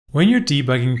When you're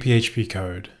debugging PHP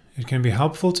code, it can be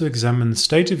helpful to examine the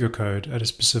state of your code at a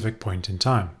specific point in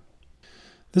time.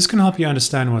 This can help you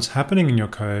understand what's happening in your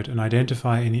code and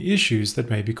identify any issues that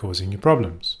may be causing you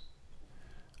problems.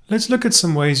 Let's look at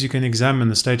some ways you can examine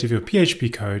the state of your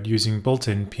PHP code using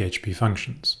built-in PHP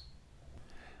functions.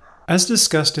 As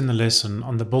discussed in the lesson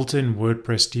on the built-in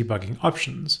WordPress debugging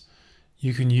options,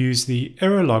 you can use the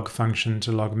error log function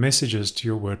to log messages to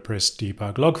your WordPress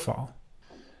debug log file.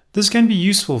 This can be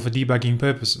useful for debugging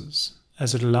purposes,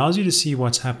 as it allows you to see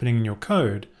what's happening in your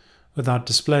code without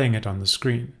displaying it on the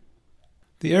screen.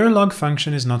 The error log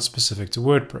function is not specific to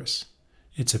WordPress.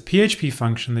 It's a PHP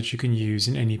function that you can use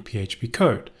in any PHP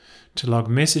code to log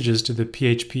messages to the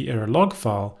PHP error log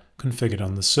file configured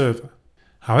on the server.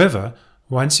 However,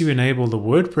 once you enable the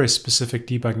WordPress-specific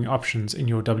debugging options in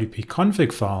your WP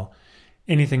config file,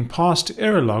 anything past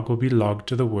error log will be logged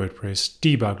to the WordPress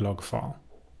debug log file.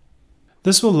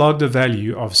 This will log the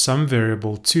value of some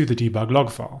variable to the debug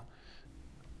log file,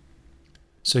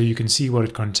 so you can see what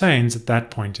it contains at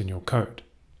that point in your code.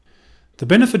 The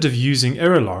benefit of using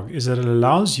error log is that it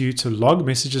allows you to log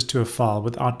messages to a file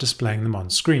without displaying them on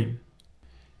screen.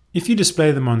 If you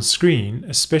display them on screen,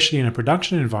 especially in a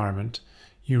production environment,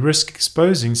 you risk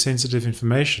exposing sensitive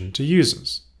information to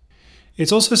users.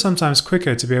 It's also sometimes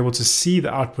quicker to be able to see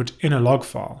the output in a log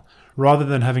file, rather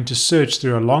than having to search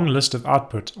through a long list of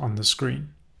output on the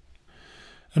screen.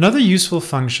 Another useful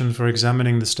function for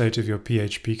examining the state of your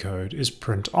PHP code is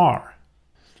printr.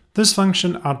 This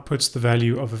function outputs the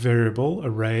value of a variable,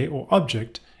 array, or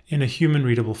object in a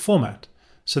human-readable format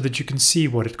so that you can see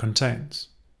what it contains.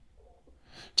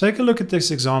 Take a look at this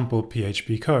example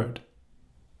PHP code.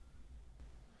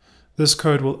 This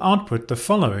code will output the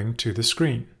following to the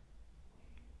screen.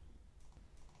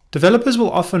 Developers will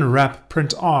often wrap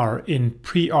printr in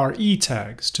pre-re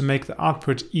tags to make the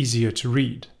output easier to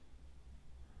read.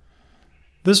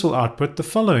 This will output the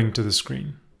following to the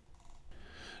screen.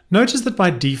 Notice that by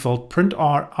default,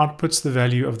 printr outputs the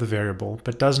value of the variable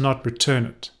but does not return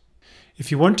it.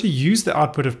 If you want to use the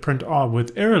output of printr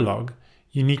with error log,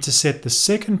 you need to set the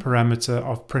second parameter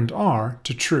of printr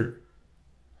to true.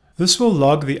 This will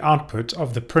log the output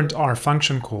of the printr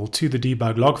function call to the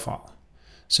debug log file,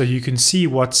 so you can see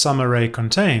what some array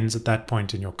contains at that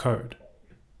point in your code.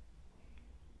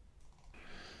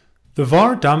 The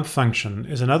var dump function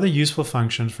is another useful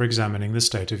function for examining the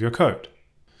state of your code.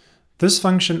 This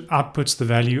function outputs the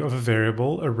value of a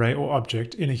variable, array, or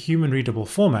object in a human-readable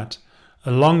format,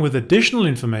 along with additional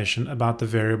information about the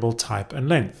variable type and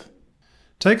length.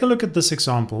 Take a look at this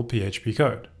example PHP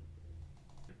code.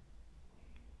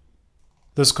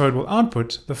 This code will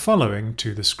output the following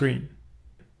to the screen.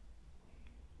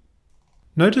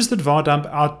 Notice that var dump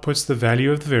outputs the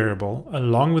value of the variable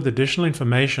along with additional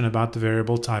information about the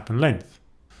variable type and length.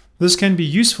 This can be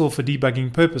useful for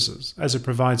debugging purposes as it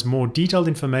provides more detailed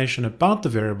information about the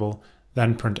variable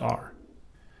than printr.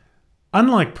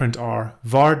 Unlike printr,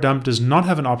 var dump does not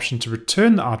have an option to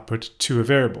return the output to a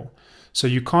variable, so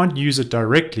you can't use it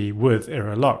directly with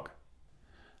error log.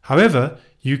 However,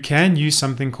 you can use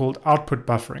something called output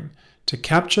buffering to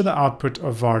capture the output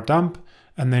of var dump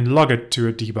and then log it to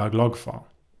a debug log file.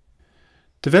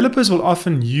 Developers will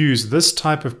often use this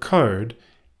type of code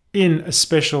in a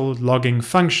special logging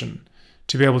function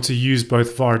to be able to use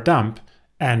both var dump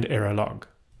and error log.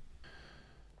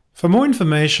 For more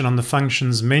information on the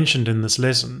functions mentioned in this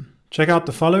lesson, check out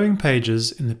the following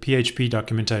pages in the PHP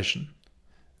documentation: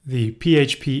 the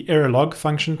PHP error log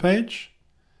function page,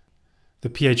 the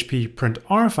PHP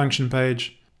printr function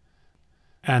page,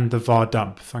 and the var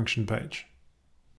dump function page.